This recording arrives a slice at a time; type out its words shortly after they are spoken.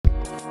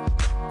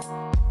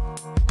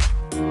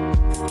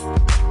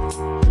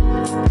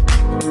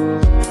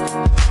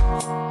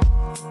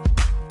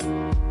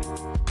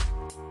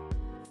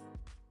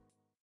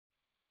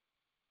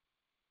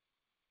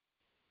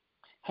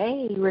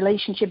Hey,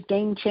 Relationship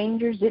Game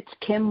Changers, it's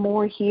Kim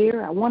Moore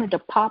here. I wanted to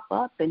pop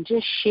up and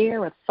just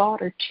share a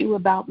thought or two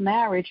about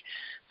marriage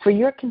for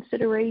your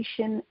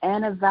consideration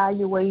and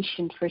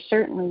evaluation, for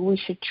certainly we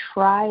should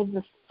try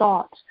the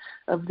thoughts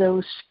of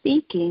those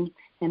speaking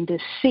and to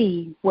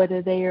see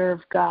whether they are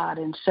of God.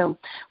 And so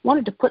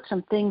wanted to put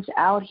some things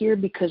out here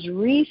because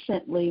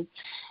recently,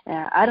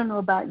 I don't know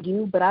about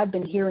you, but I've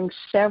been hearing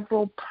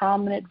several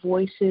prominent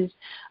voices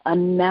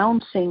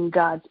announcing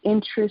God's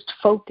interest,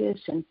 focus,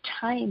 and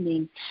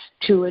timing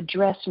to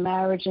address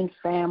marriage and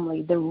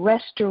family, the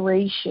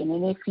restoration,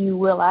 and if you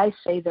will, I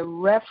say the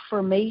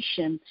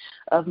reformation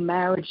of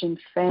marriage and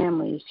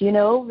families. You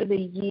know, over the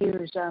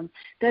years, it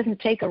doesn't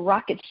take a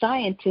rocket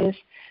scientist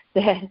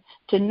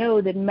to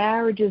know that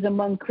marriages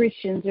among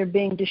Christians are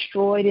being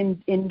destroyed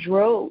in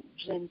droves.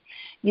 And,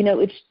 you know,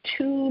 it's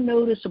too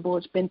noticeable.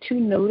 It's been too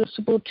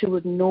noticeable to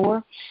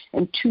ignore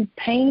and too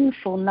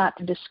painful not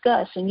to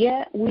discuss. And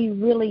yet we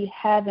really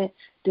haven't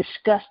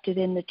discussed it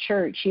in the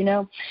church. You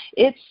know,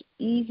 it's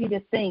easy to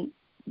think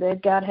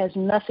that God has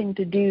nothing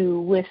to do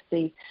with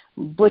the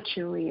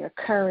butchery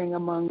occurring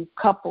among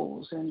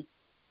couples, and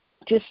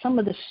just some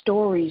of the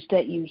stories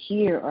that you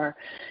hear are,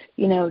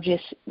 you know,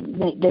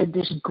 they're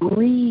just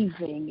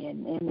grieving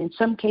and in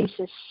some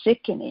cases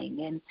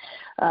sickening.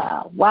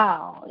 And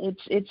wow,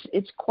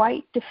 it's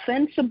quite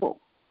defensible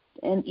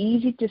and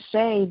easy to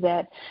say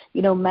that,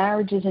 you know,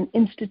 marriage as an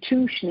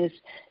institution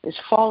is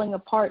falling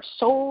apart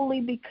solely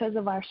because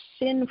of our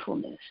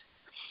sinfulness.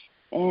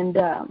 And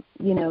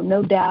you know,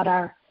 no doubt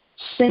our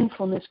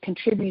sinfulness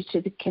contributes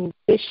to the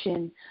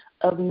condition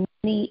of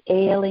many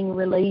ailing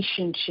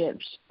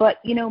relationships. But,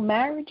 you know,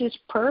 marriage is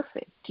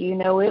perfect. You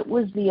know, it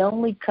was the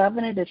only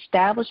covenant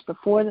established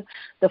before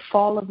the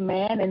fall of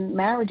man, and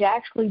marriage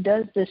actually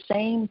does the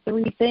same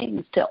three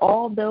things to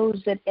all those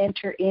that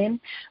enter in,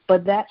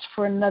 but that's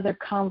for another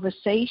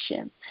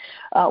conversation.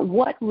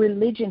 What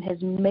religion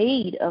has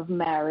made of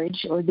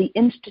marriage, or the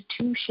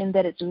institution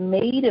that it's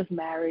made of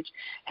marriage,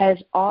 has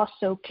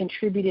also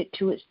contributed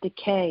to its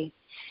decay.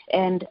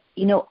 And,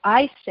 you know,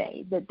 I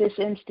say that this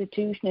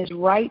institution is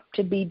ripe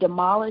to be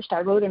demolished. I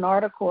wrote an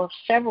article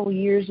several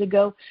years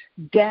ago,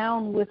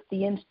 Down with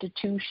the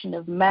Institution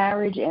of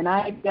Marriage, and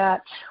I got,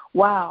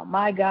 wow,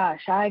 my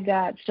gosh, I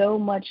got so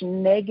much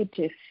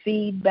negative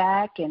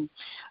feedback, and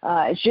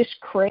it's just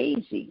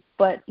crazy.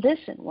 But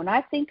listen, when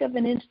I think of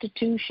an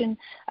institution,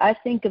 I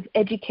think of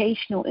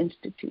educational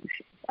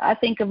institutions. I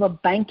think of a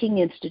banking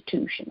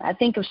institution. I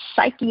think of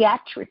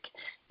psychiatric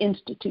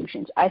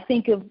institutions. I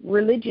think of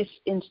religious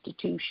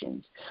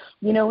institutions.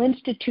 You know,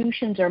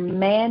 institutions are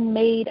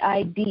man-made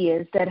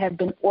ideas that have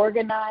been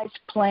organized,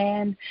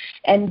 planned,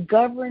 and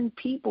govern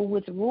people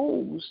with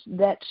rules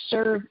that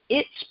serve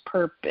its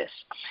purpose.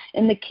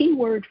 And the key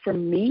word for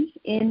me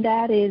in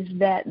that is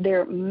that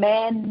they're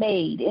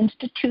man-made.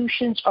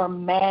 Institutions are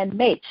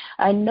man-made.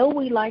 I know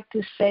we like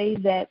to say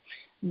that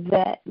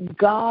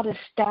God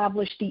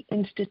established the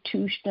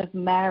institution of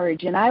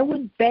marriage, and I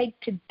would beg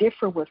to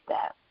differ with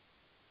that.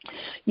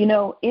 You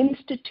know,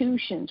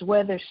 institutions,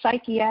 whether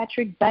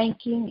psychiatric,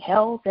 banking,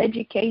 health,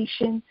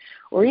 education,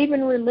 or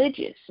even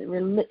religious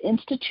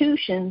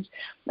institutions,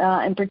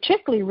 and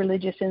particularly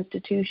religious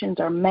institutions,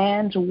 are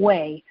man's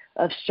way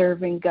of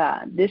serving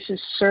God. This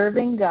is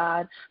serving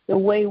God the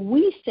way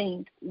we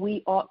think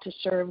we ought to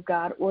serve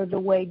God, or the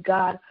way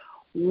God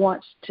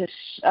wants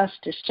us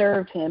to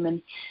serve him.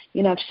 And,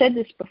 you know, I've said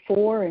this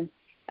before, and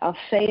I'll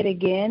say it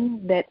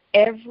again, that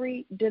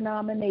every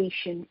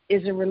denomination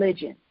is a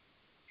religion.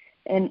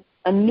 And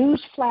a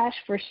news flash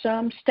for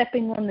some,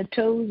 stepping on the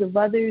toes of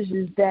others,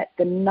 is that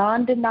the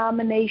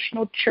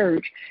non-denominational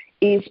church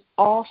is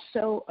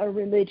also a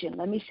religion.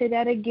 Let me say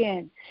that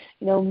again.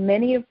 You know,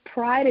 many have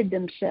prided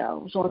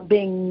themselves on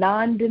being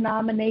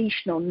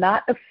non-denominational,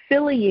 not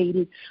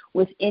affiliated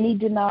with any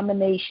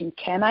denomination.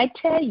 Can I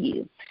tell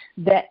you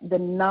that the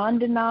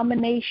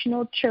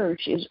non-denominational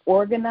church is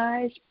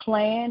organized,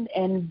 planned,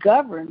 and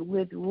governed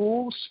with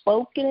rules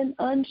spoken and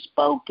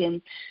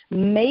unspoken,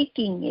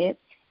 making it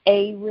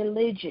a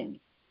religion?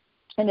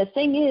 And the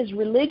thing is,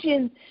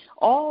 religion,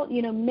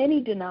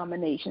 many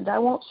denominations, I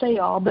won't say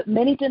all, but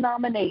many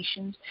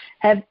denominations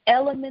have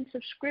elements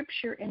of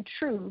Scripture and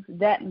truth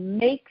that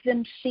make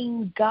them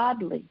seem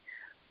godly.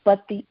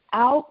 But the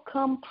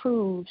outcome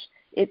proves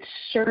it's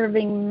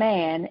serving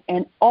man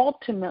and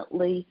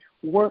ultimately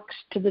works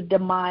to the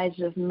demise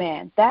of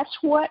man. That's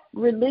what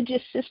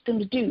religious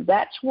systems do.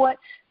 That's what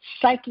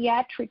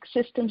psychiatric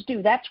systems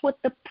do. That's what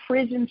the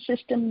prison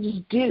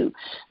systems do.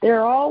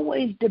 They're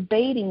always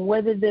debating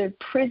whether the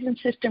prison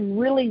system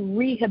really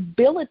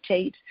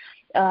rehabilitates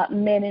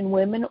men and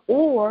women,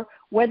 or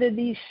whether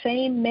these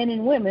same men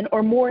and women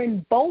are more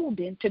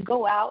emboldened to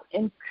go out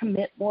and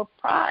commit more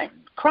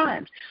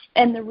crimes.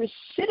 And the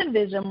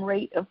recidivism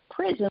rate of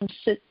prison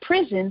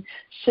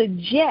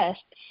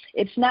suggests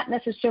it's not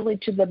necessarily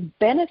to the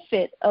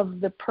benefit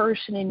of the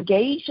person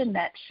engaged in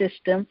that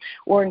system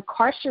or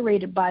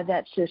incarcerated by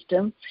that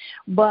system,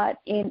 but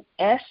in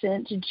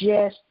essence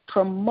just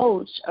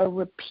promotes a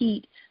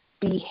repeat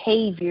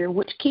behavior,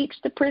 which keeps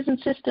the prison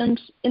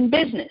systems in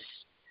business.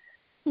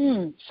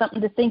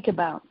 Something to think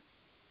about.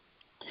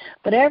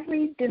 But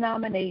every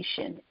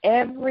denomination,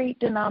 every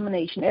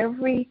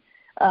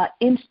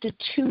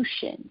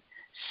institution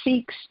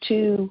seeks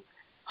to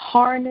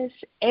harness,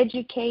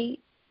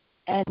 educate,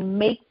 and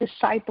make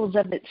disciples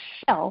of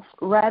itself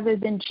rather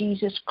than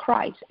Jesus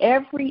Christ.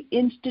 Every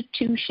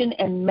institution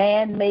and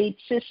man-made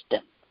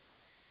system.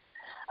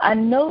 I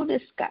know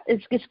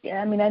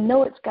I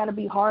know it's got to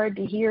be hard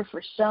to hear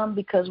for some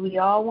because we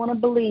all want to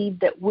believe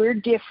that we're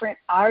different.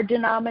 Our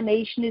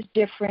denomination is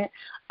different.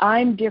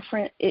 I'm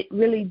different. It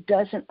really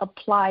doesn't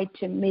apply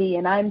to me.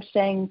 And I'm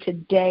saying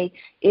today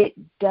it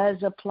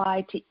does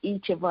apply to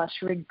each of us,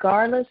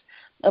 regardless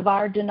of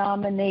our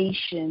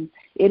denomination.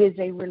 It is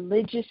a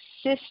religious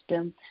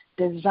system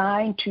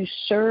designed to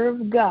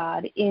serve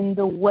God in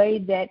the way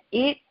that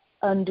it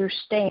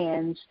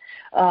understands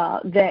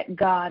that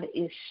God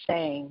is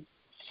saying.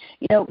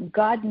 You know,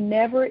 God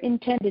never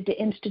intended to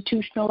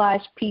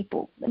institutionalize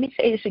people. Let me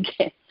say this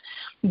again.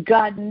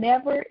 God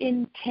never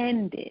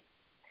intended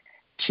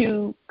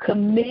to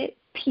commit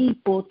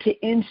people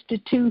to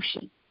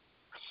institution.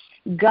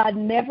 God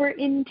never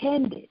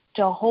intended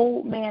to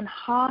hold man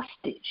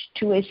hostage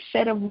to a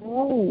set of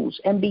rules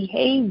and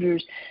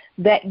behaviors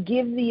that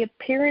give the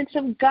appearance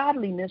of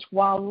godliness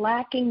while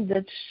lacking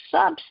the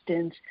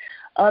substance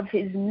of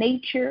his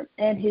nature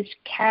and his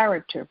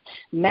character.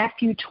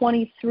 Matthew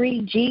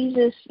 23,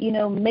 Jesus,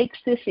 makes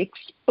this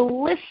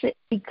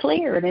explicitly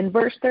clear. And in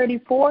verse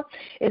 34,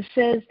 it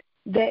says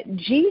that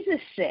Jesus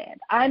said,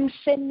 I'm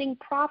sending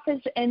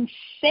prophets and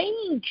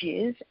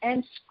sages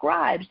and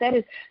scribes. That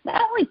is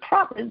not only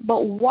prophets,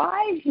 but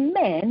wise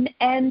men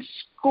and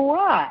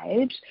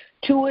scribes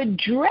to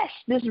address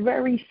this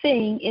very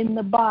thing in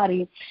the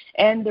body.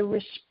 And the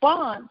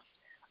response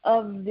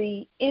of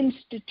the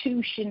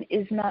institution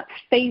is not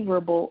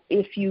favorable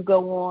if you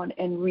go on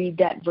and read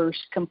that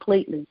verse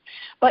completely.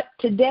 But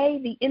today,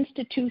 the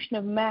institution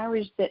of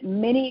marriage that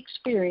many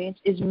experience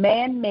is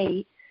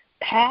man-made,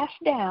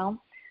 passed down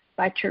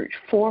by church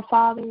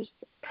forefathers,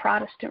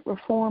 Protestant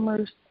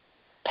reformers,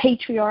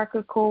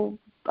 patriarchal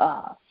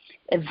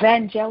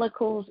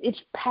evangelicals.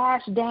 It's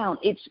passed down.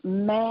 It's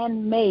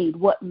man-made.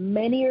 What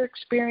many are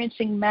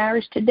experiencing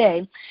marriage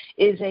today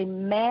is a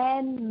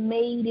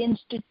man-made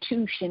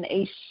institution,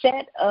 a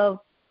set of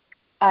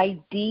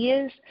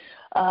ideas,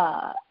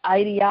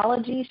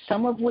 ideologies,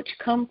 some of which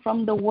come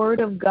from the Word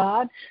of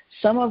God,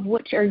 some of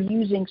which are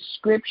using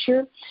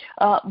Scripture,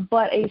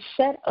 but a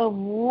set of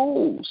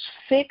rules,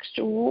 fixed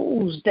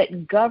rules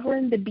that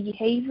govern the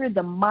behavior,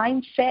 the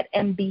mindset,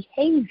 and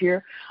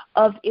behavior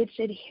of its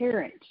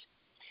adherents.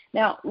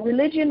 Now,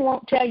 religion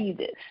won't tell you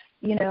this.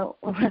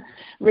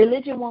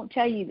 Religion won't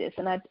tell you this.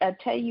 And I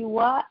tell you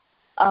what,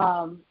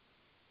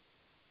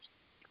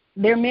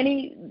 there are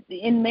many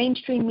in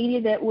mainstream media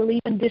that will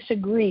even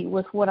disagree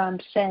with what I'm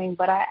saying,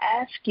 but I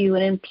ask you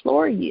and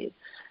implore you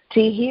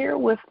to hear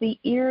with the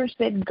ears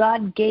that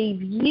God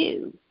gave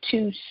you,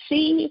 to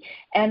see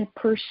and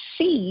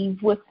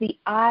perceive with the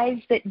eyes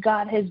that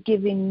God has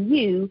given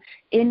you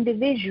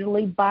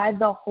individually by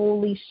the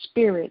Holy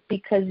Spirit,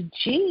 because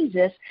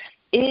Jesus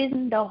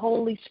in the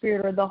Holy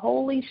Spirit, or the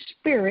Holy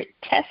Spirit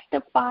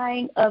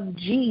testifying of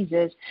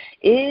Jesus,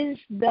 is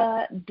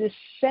the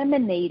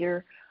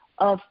disseminator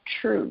of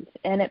truth.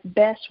 And at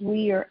best,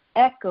 we are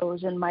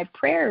echoes. And my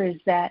prayer is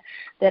that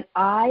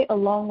I,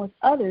 along with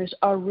others,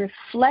 are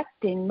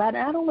reflecting, but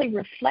not only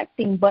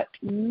reflecting, but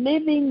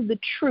living the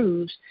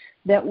truths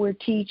that we're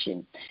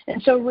teaching.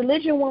 And so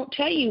religion won't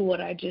tell you what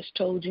I just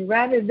told you.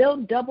 Rather, they'll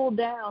double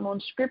down on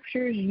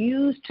scriptures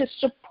used to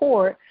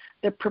support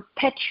the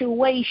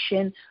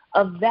perpetuation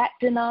of that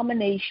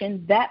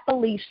denomination, that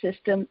belief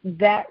system,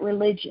 that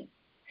religion.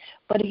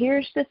 But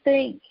here's the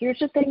thing. Here's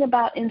the thing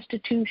about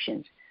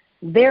institutions.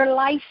 They're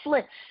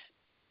lifeless.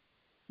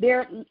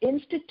 Their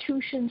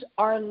institutions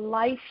are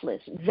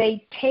lifeless.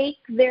 They take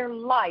their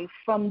life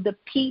from the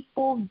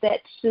people that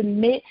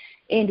submit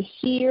and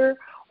hear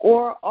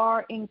or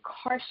are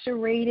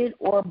incarcerated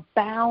or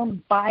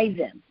bound by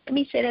them. Let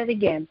me say that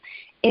again.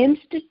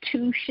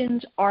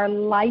 Institutions are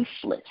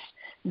lifeless.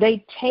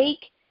 They take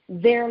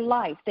their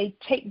life. They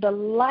take the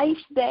life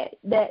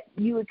that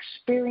you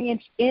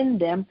experience in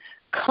them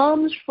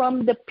comes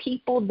from the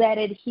people that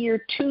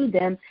adhere to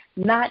them,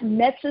 not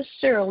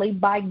necessarily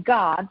by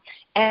God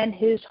and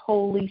His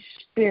Holy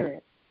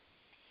Spirit.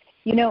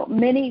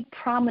 Many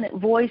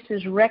prominent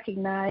voices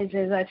recognize,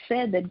 as I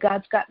said, that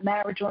God's got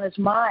marriage on His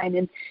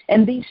mind,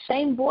 and these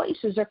same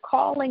voices are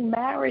calling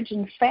marriage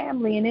and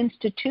family an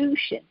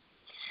institution.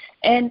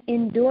 And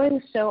in doing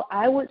so,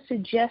 I would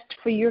suggest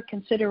for your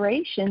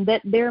consideration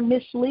that they're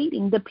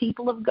misleading the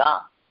people of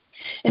God.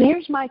 And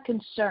here's my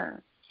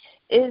concern,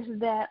 is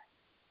that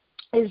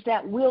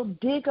we'll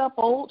dig up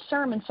old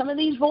sermons, some of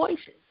these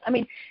voices. I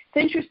mean,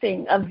 it's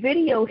interesting. A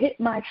video hit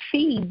my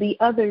feed the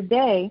other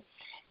day,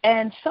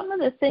 And some of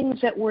the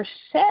things that were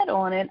said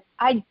on it,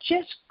 I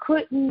just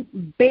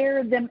couldn't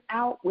bear them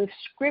out with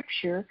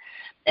Scripture.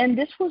 And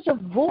this was a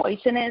voice.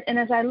 And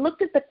as I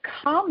looked at the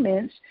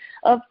comments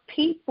of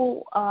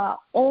people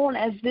on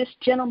as this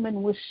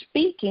gentleman was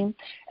speaking,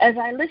 as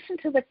I listened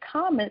to the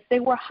comments,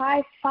 they were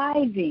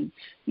high-fiving.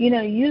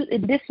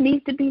 This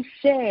needs to be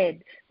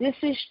said. This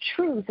is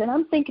truth. And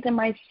I'm thinking to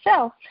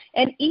myself,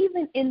 and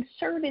even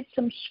inserted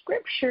some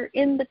Scripture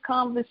in the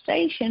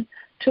conversation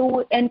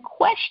and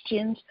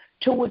questions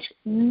to which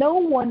no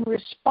one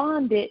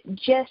responded,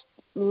 just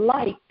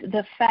liked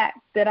the fact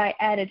that I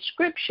added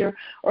Scripture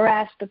or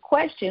asked a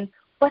question,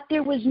 but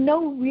there was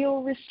no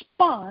real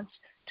response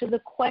to the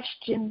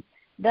question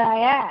that I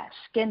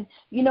asked. And,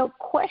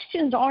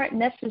 questions aren't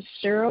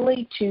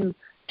necessarily to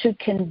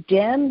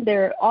condemn.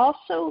 They're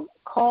also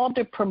called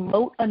to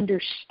promote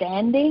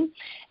understanding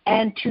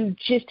and to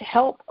just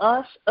help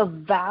us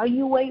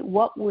evaluate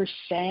what we're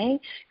saying.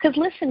 Because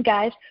listen,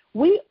 guys,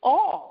 we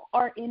all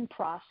are in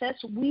process.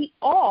 We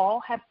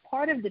all have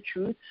part of the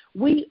truth.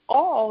 We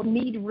all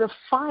need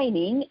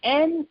refining.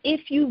 And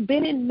if you've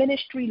been in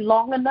ministry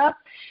long enough,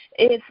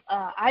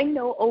 I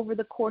know over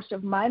the course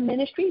of my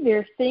ministry, there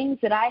are things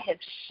that I have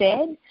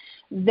said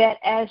that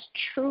as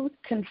truth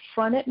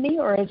confronted me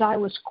or as I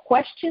was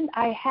questioned,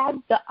 I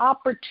had the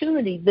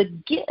opportunity, the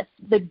gift,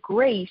 the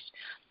grace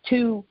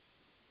to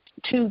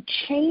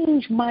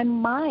change my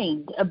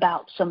mind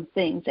about some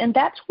things. And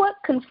that's what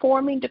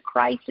conforming to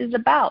Christ is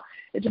about.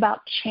 It's about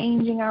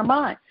changing our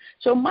mind.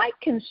 So my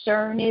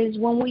concern is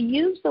when we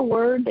use the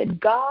word that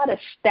God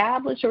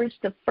established, or it's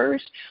the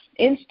first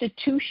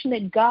institution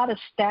that God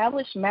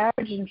established, marriage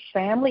and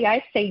family,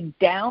 I say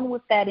down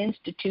with that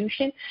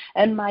institution.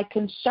 And my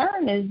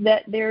concern is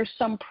that there are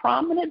some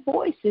prominent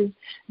voices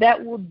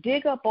that will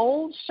dig up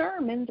old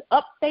sermons,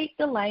 update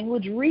the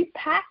language,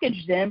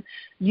 repackage them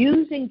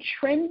using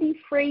trendy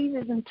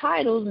phrases and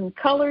titles and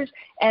colors,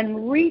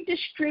 and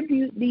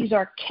redistribute these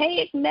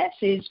archaic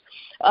messages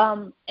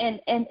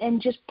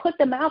and just put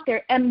them out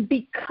there. And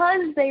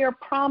because they are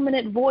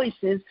prominent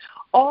voices,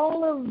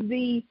 all of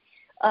the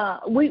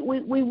we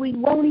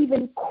won't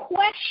even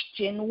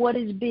question what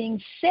is being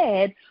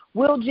said.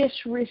 We'll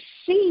just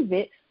receive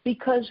it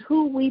because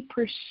who we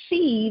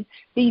perceive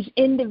these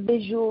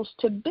individuals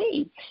to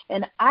be.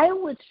 And I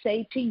would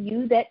say to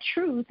you that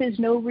truth is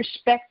no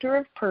respecter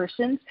of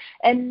persons,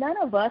 and none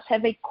of us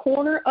have a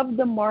corner of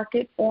the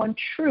market on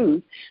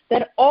truth,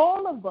 that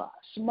all of us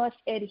must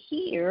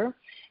adhere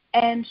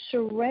and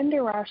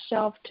surrender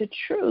ourselves to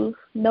truth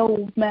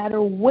no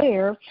matter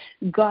where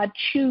God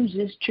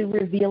chooses to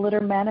reveal it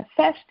or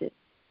manifest it.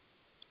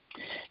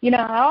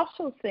 I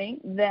also think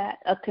that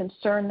a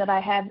concern that I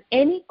have,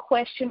 any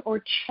question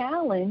or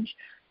challenge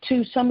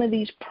to some of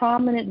these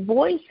prominent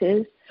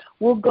voices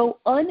will go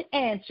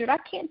unanswered. I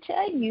can't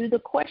tell you the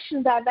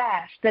questions I've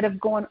asked that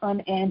have gone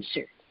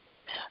unanswered.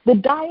 The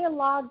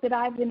dialogue that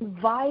I've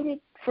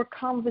invited for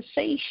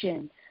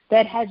conversation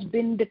that has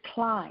been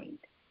declined.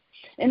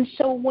 And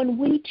so when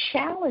we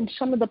challenge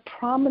some of the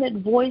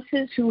prominent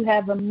voices who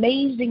have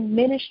amazing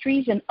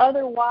ministries and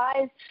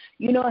otherwise,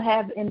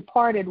 have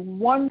imparted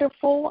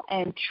wonderful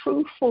and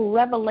truthful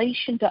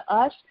revelation to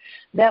us,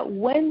 that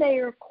when they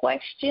are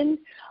questioned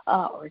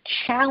or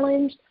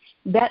challenged,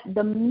 that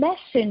the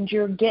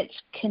messenger gets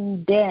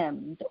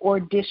condemned or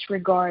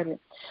disregarded.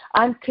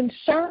 I'm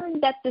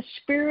concerned that the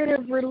spirit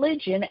of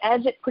religion,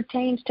 as it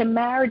pertains to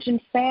marriage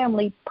and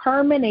family,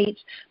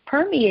 permeates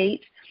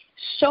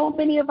so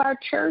many of our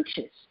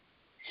churches,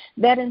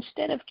 that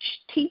instead of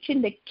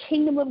teaching the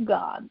kingdom of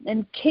God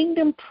and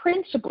kingdom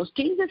principles,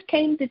 Jesus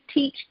came to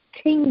teach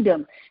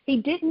kingdom.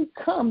 He didn't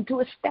come to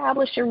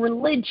establish a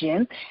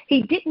religion.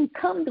 He didn't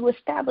come to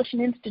establish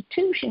an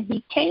institution.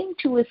 He came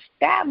to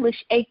establish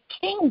a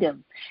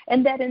kingdom.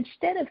 And that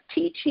instead of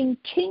teaching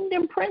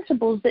kingdom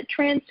principles that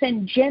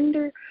transcend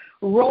gender,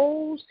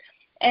 roles,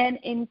 and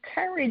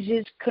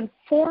encourages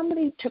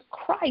conformity to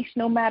Christ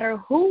no matter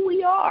who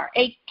we are,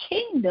 a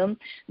kingdom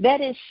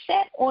that is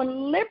set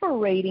on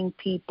liberating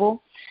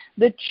people,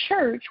 the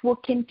church will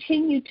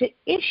continue to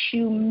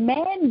issue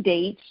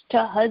mandates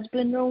to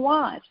husbands and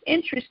wives.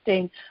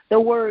 Interesting, the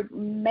word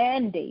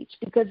mandates,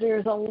 because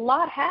there's a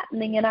lot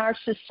happening in our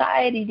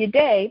society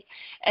today,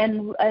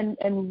 and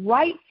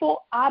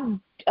rightful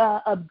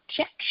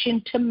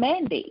objection to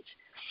mandates.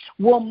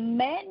 Well,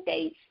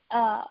 mandates,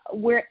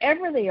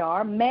 wherever they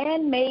are,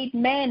 man-made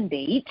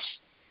mandates,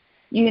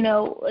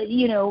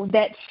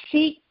 that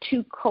seek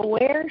to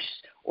coerce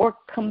or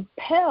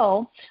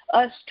compel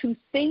us to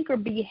think or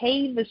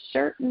behave a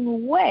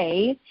certain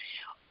way,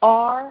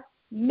 are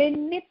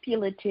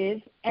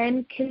manipulative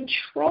and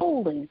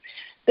controlling.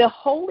 The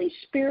Holy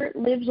Spirit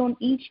lives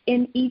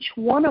in each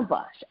one of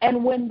us.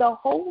 And when the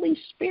Holy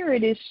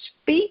Spirit is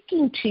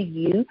speaking to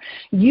you,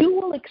 you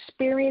will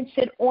experience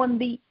it on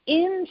the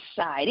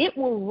inside. It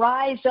will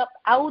rise up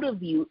out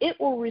of you. It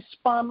will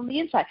respond on the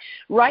inside.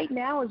 Right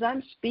now, as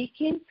I'm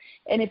speaking,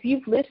 and if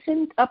you've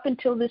listened up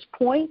until this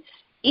point,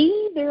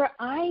 Either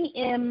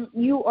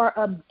you are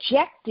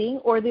objecting,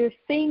 or there are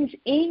things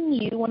in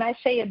you. When I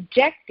say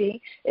objecting,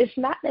 it's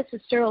not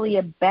necessarily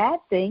a bad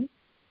thing,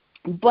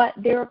 but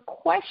there are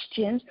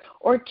questions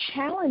or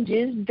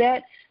challenges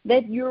that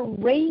you're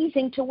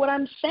raising to what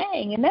I'm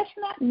saying. And that's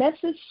not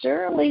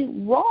necessarily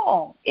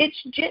wrong. It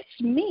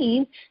just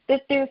means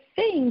that there are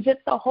things that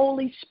the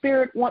Holy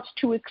Spirit wants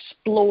to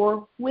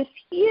explore with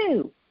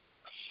you.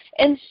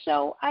 And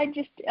so I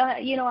just,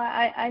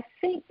 I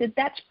think that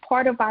that's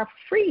part of our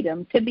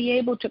freedom, to be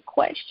able to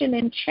question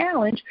and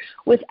challenge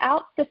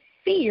without the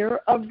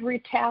fear of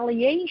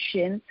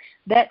retaliation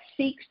that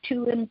seeks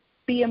to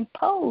be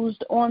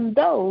imposed on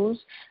those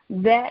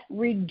that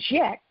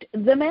reject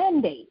the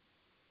mandate.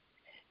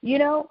 You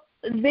know,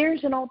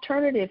 there's an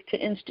alternative to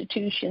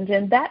institutions,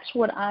 and that's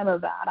what I'm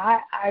about.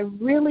 I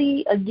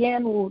really,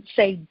 again, will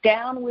say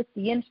down with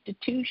the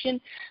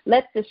institution.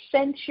 Let the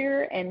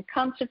censure and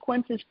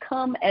consequences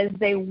come as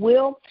they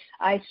will.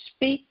 I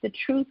speak the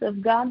truth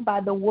of God by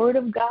the word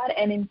of God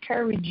and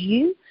encourage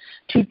you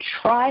to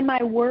try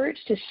my words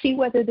to see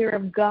whether they're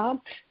of God.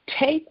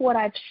 Take what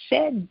I've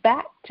said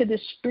back to the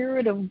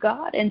Spirit of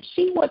God and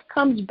see what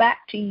comes back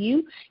to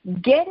you.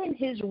 Get in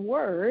His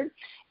Word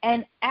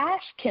and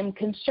ask Him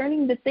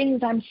concerning the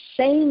things I'm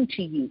saying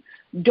to you.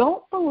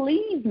 Don't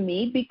believe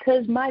me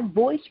because my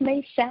voice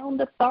may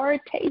sound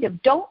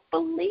authoritative. Don't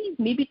believe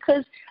me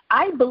because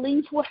I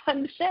believe what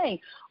I'm saying.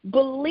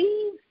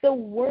 Believe the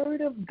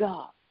Word of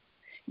God.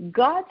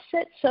 God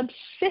sets up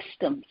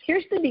systems.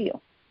 Here's the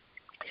deal.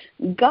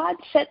 God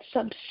sets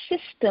up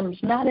systems,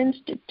 not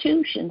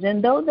institutions.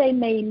 And though they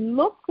may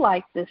look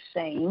like the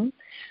same,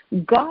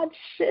 God's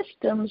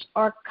systems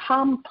are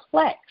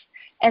complex,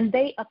 and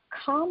they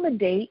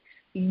accommodate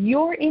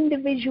your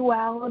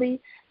individuality,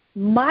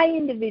 my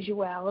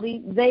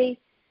individuality. They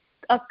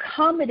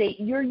accommodate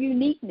your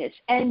uniqueness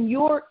and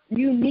your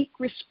unique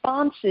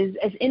responses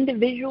as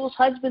individuals,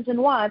 husbands and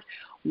wives,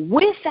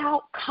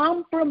 without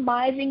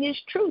compromising His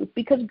truth,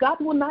 because God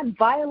will not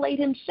violate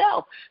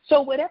Himself.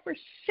 So whatever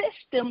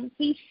system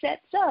He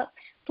sets up,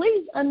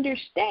 please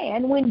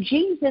understand, when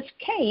Jesus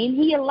came,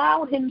 He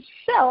allowed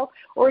Himself,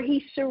 or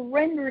He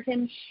surrendered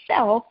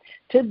Himself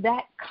to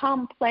that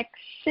complex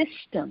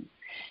system.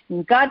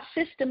 And God's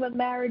system of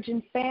marriage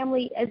and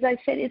family, as I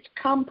said, it's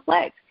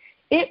complex.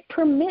 It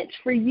permits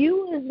for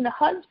you as a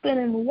husband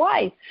and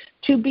wife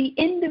to be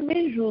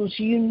individuals,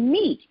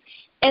 unique.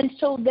 And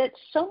so that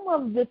some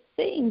of the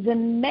things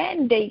and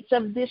mandates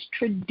of this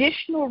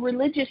traditional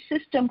religious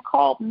system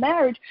called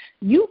marriage,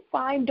 you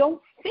find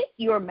don't fit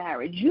your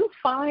marriage. You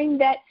find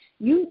that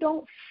you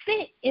don't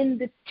fit in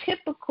the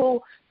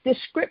typical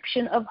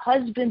description of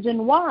husbands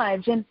and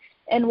wives.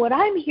 And what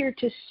I'm here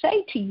to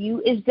say to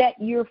you is that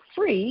you're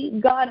free.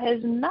 God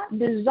has not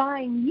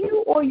designed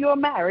you or your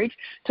marriage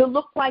to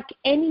look like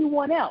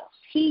anyone else.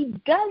 He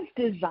does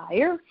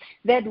desire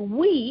that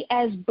we,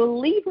 as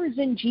believers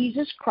in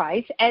Jesus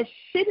Christ, as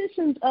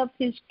citizens of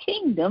His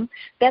kingdom,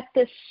 that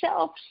the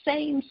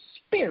self-same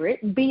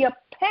Spirit be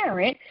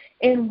apparent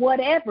in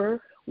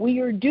whatever we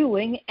are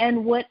doing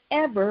and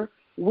whatever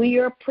we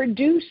are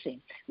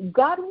producing.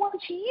 God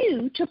wants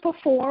you to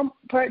form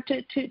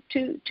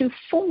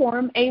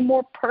a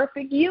more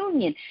perfect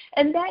union,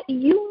 and that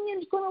union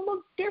is going to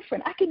look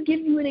different. I could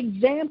give you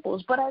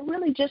examples, but I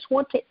really just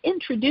want to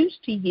introduce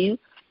to you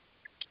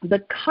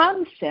the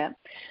concept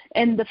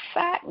and the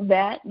fact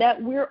that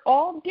we're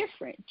all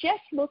different.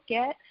 Just look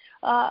at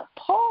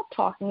Paul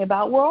talking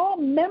about we're all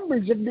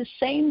members of the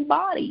same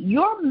body.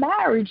 Your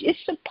marriage is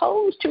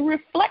supposed to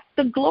reflect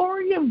the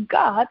glory of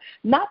God,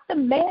 not the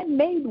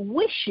man-made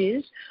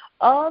wishes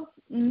of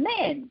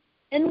men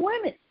and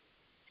women.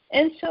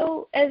 And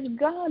so as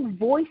God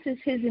voices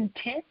His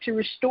intent to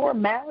restore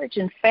marriage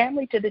and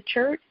family to the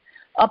church,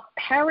 a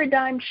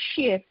paradigm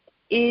shift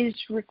is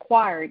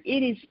required.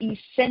 It is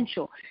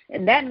essential.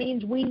 And that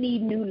means we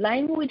need new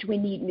language, we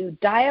need new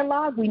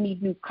dialogue, we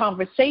need new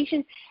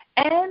conversation,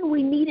 and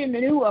we need a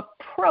new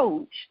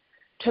approach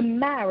to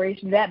marriage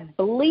that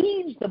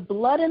bleeds the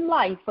blood and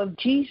life of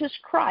Jesus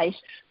Christ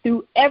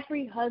through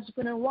every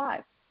husband and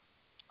wife.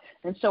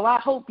 And so I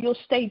hope you'll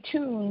stay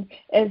tuned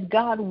as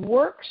God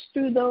works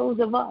through those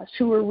of us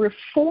who are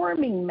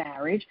reforming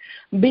marriage,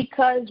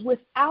 because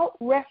without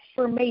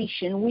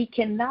reformation, we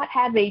cannot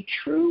have a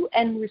true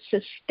and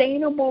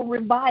sustainable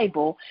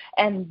revival.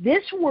 And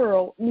this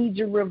world needs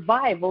a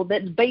revival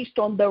that's based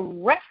on the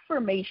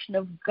reformation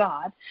of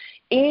God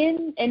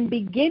in and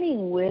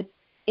beginning with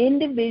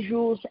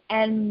individuals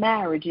and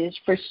marriages.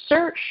 For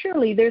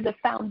surely they're the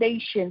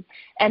foundation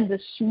and the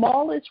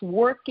smallest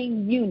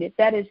working unit.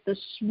 That is the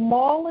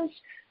smallest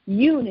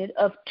unit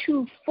of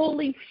two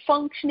fully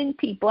functioning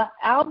people,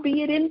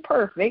 albeit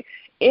imperfect,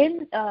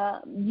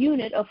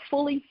 unit of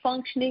fully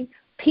functioning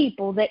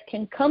people that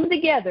can come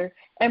together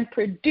and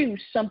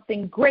produce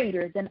something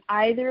greater than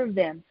either of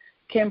them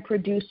can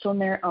produce on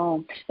their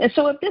own. And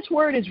so if this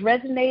word has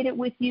resonated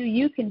with you,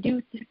 you can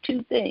do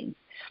two things.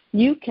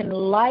 You can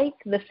like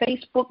the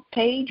Facebook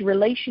page,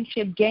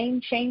 Relationship Game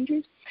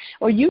Changers,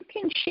 or you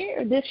can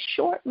share this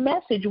short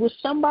message with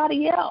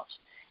somebody else.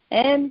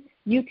 And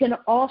You can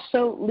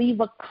also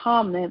leave a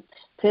comment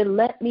to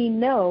let me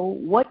know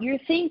what you're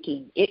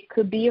thinking. It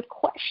could be a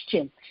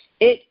question.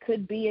 It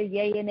could be a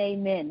yay and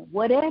amen.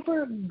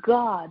 Whatever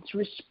God's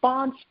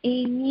response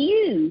in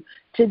you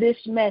to this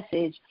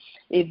message,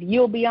 if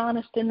you'll be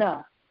honest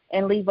enough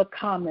and leave a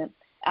comment,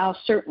 I'll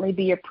certainly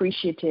be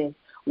appreciative.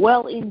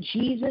 Well, in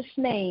Jesus'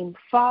 name,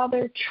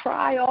 Father,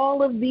 try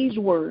all of these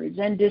words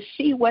and to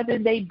see whether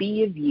they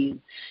be of you.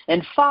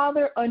 And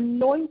Father,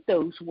 anoint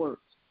those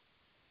words.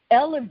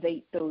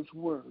 Elevate those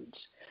words.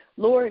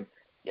 Lord,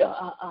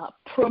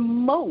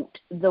 promote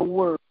the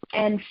word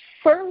and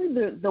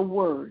further the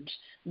words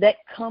that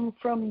come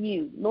from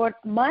you. Lord,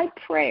 my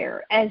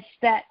prayer is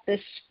that the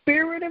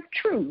Spirit of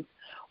truth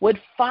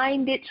would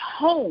find its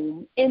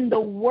home in the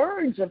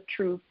words of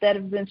truth that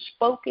have been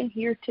spoken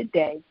here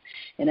today.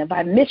 And if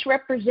I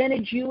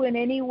misrepresented you in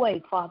any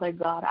way, Father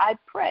God, I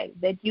pray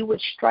that you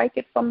would strike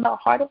it from the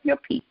heart of your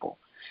people.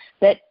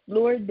 That,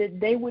 Lord, that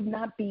they would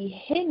not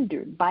be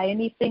hindered by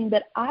anything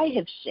that I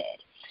have said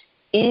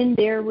in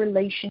their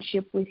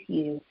relationship with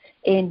you.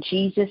 In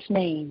Jesus'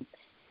 name,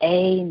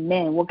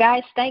 amen. Well,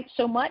 guys, thanks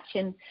so much,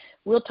 and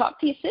we'll talk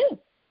to you soon.